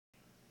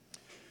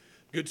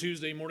Good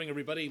Tuesday morning,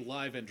 everybody.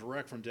 Live and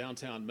direct from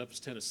downtown Memphis,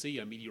 Tennessee.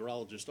 I'm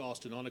meteorologist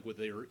Austen Onek with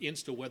their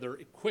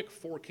Instaweather quick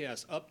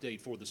forecast update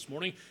for this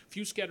morning. A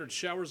few scattered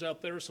showers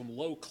out there, some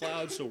low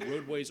clouds, so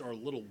roadways are a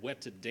little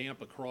wet to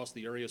damp across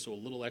the area, so a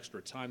little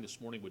extra time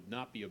this morning would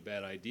not be a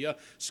bad idea.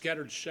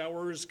 Scattered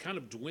showers kind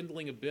of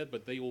dwindling a bit,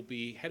 but they will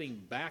be heading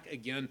back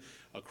again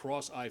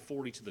across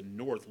I-40 to the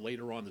north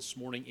later on this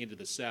morning into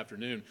this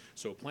afternoon.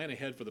 So plan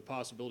ahead for the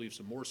possibility of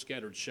some more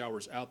scattered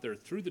showers out there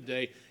through the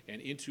day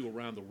and into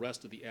around the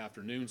rest of the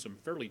afternoon. Some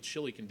fairly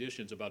chilly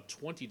conditions, about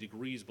 20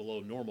 degrees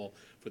below normal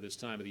for this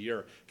time of the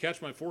year. Catch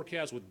my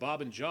forecast with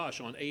Bob and Josh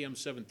on AM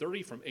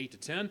 730 from 8 to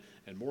 10,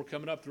 and more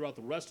coming up throughout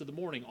the rest of the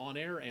morning on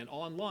air and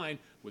online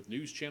with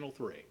News Channel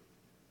 3.